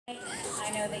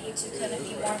I know that you two couldn't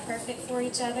be more perfect for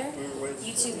each other.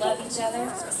 You two love each other,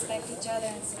 respect each other,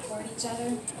 and support each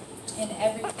other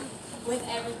with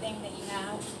everything that you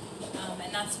have.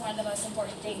 And that's one of the most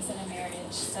important things in a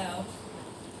marriage. So,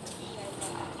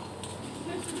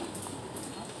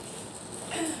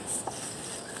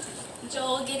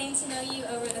 Joel, getting to know you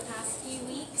over the past few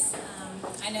weeks,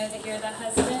 I know that you're the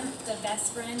husband, the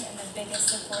best friend, and the biggest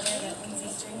supporter that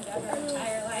Lyndseys dreamed of her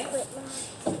entire life.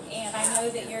 And I know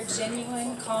that your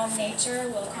genuine, calm nature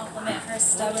will complement her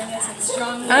stubbornness and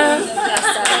strong will in the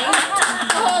best way.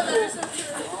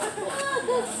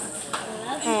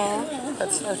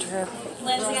 That's so true.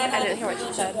 Lyndseys, I didn't hear what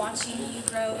you said. Watching you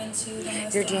grow into the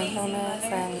most Your amazing gentleness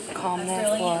mother, and calmness a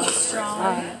brilliant, will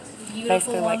strong, beautiful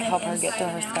basically like woman help her get through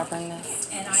her inside and out. stubbornness.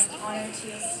 And I'm honored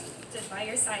to sit by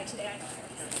your side today.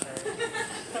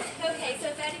 Okay, so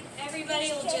if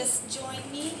everybody will just join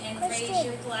me and raise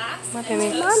your glass. And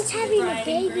toast Mom's to the having a bride and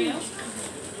baby. groom.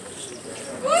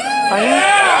 Are you?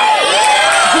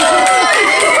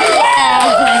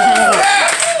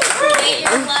 May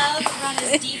your love run as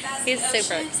deep as He's the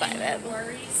super ocean excited. and your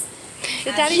worries.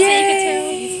 Did Daddy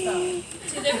say you could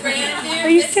To the brand new Are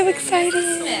you Mr. so and Mrs. excited?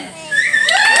 Smith.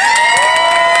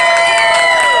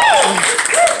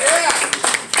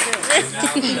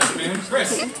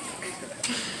 Chris.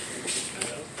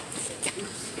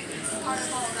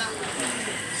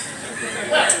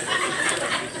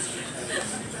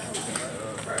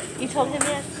 You told him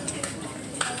yes?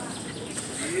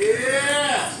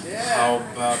 How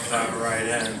about that right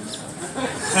end?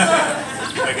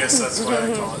 I guess that's why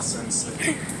I call it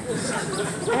Sensei.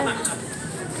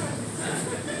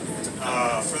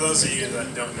 For those of you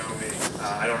that don't know me,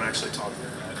 I don't actually talk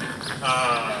very much.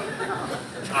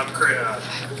 I'm Chris.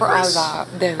 For all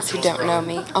those who don't know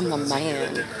me, I'm the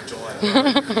man. You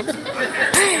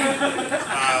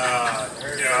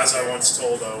know, as I once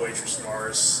told waitress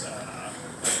Mars at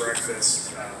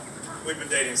breakfast, we've been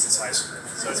dating since high school,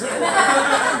 so it's been a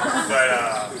while. But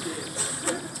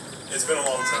it's been a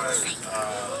long time.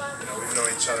 You know, we've known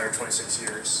each other 26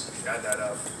 years. Add that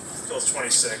up. Phil's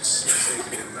 26, so you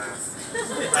can do the math.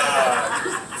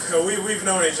 We've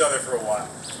known each other for a while.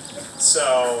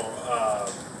 So,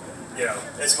 you know,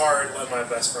 it's hard letting my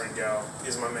best friend go.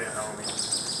 He's my main homie.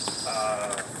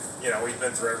 You know, we've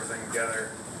been through everything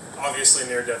together. Obviously,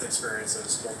 near-death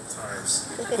experiences multiple times.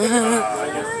 You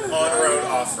know, on-road,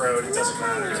 off-road, it doesn't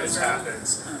matter. It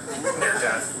happens.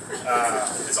 Near-death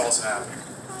is also happening.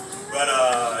 But,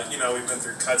 you know, we've been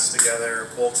through cuts together,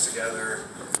 bulks together.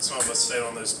 Some of us stayed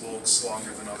on those bulks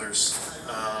longer than others.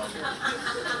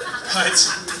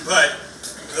 But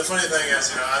the funny thing is,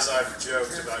 you know, as I've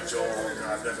joked about Joel, you know,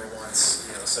 I've never once,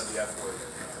 you know, said the F word.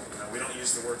 You know, we don't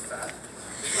use the word fat.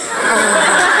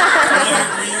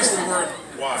 We use the word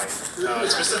wide,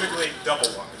 specifically double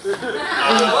wide.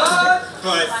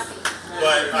 But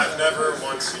I've never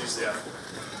once used the F word.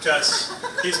 Because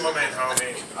he's my main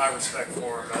homie, I respect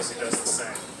for him as he does the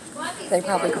same. They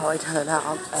probably call each other that.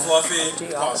 Fluffy,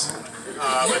 possibly.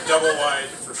 But double wide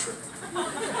for sure.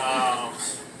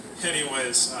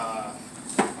 Anyways,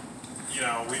 you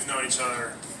know, we've known each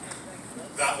other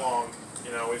that long.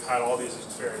 You know, we've had all these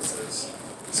experiences.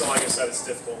 So like I said, it's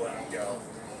difficult to let him go.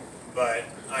 But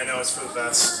I know it's for the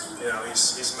best. You know,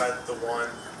 he's met the one,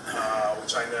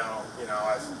 which I know, you know,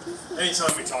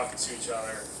 anytime we talk to each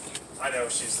other, I know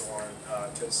she's the one,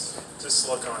 because just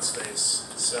look on his face.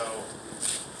 So,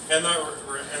 in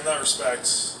that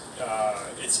respect,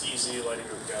 it's easy letting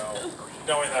him go,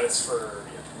 knowing that it's for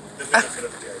the benefit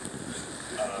of the good.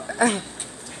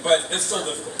 But it's still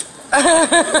difficult.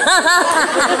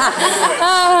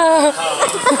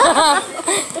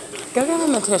 Go get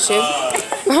him a tissue. You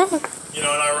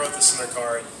know, and I wrote this in their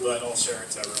card, but I'll share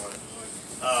it to everyone.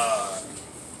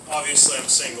 Obviously, I'm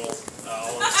single.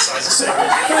 I'll emphasize the single.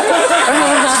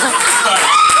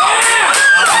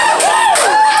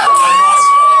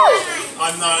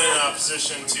 I'm not in a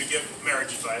position to give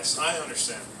marriage advice. I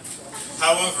understand.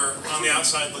 However, on the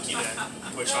outside looking in,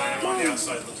 which I am on the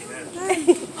outside looking in,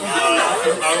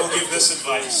 I will give this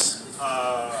advice.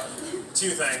 Two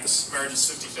things. Marriage is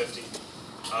 50-50.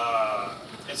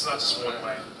 It's not just one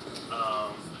way.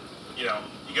 You know,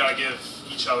 you gotta give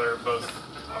each other both,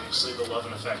 obviously, the love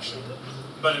and affection,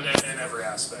 but in every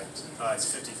aspect, it's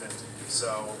 50-50.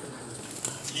 So,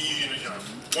 you know,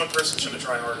 one person shouldn't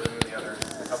try harder than the other.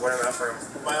 I've learned that from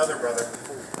my other brother,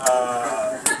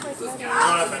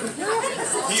 Jonathan.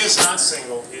 He is not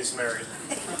single, he is married.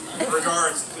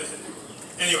 Regards,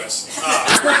 anyways,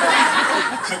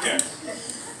 okay.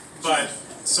 But,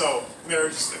 so,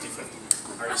 marriage is 50-50.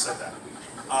 I already said that.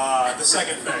 The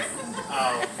second thing,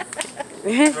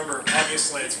 remember,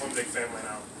 obviously it's one big family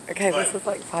now. Okay, But this is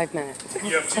like 5 minutes.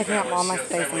 you have two Checking out all my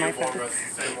families. You space have on family my you're born phone. with,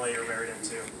 family you're married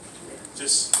into.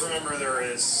 Just remember there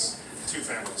is two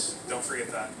families. Don't forget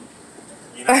that.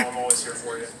 You know I'm always here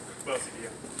for you. Both of you.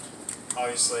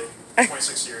 Obviously,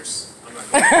 26 years. I'm not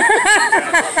going to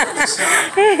I'm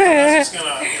just going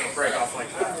to break off like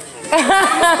that.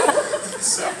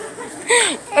 So,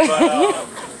 but,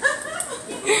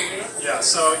 yeah,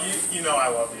 so you know I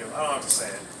love you. I don't have to say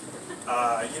it.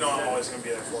 You know I'm always going to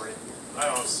be there for you. I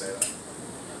don't have to say that.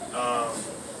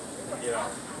 You know.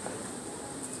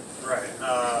 Right.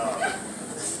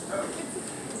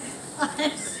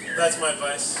 That's my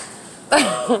advice.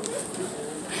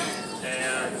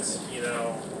 And, you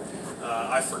know,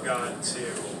 I forgot to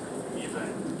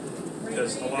even,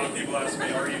 because a lot of people ask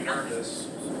me, are you nervous?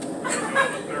 Do I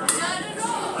look nervous?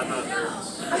 I'm not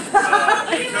nervous.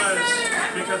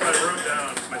 Because I wrote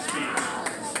down my speech.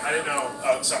 I didn't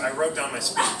know, sorry, I wrote down my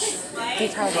speech. He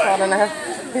talks loud enough.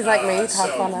 He's like me, he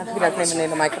talks loud enough. He doesn't even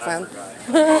need a microphone.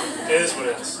 It is what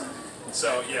it is.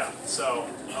 So, yeah, so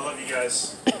I love you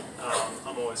guys.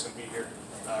 I'm always going to be here,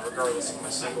 regardless if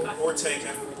I'm single or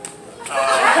taken. But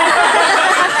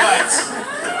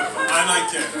I'm not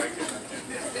kidding.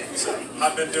 So,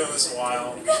 I've been doing this a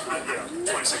while,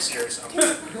 26 years.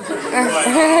 But,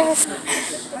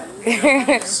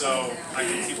 so I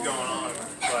can keep going on,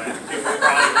 but people are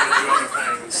probably going to do other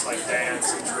things like dance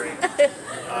and drink,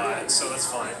 and so that's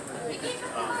fine.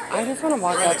 I just want to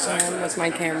walk up to him with my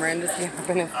camera and just be up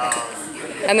in his face.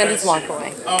 And then just walk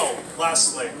away. Oh,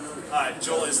 lastly,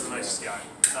 Joel is the nicest guy.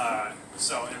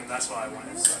 And that's what I want to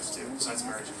emphasize too, besides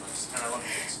marriage advice. And I love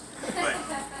you guys. But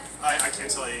I can't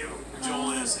tell you,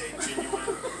 Joel is a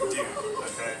genuine dude,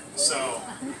 okay? So,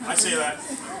 I say that.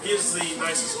 He is the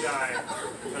nicest guy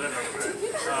that I've ever met,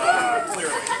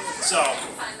 clearly. So,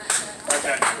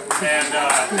 okay. And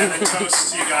then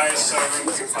toast to you guys, so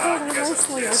everyone can clap. You guys have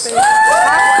to kiss.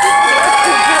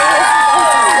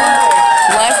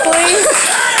 Leslie?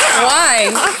 Why?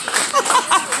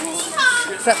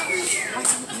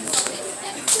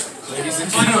 Ladies and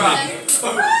gentlemen,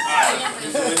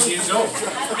 Lyndseys and Joel.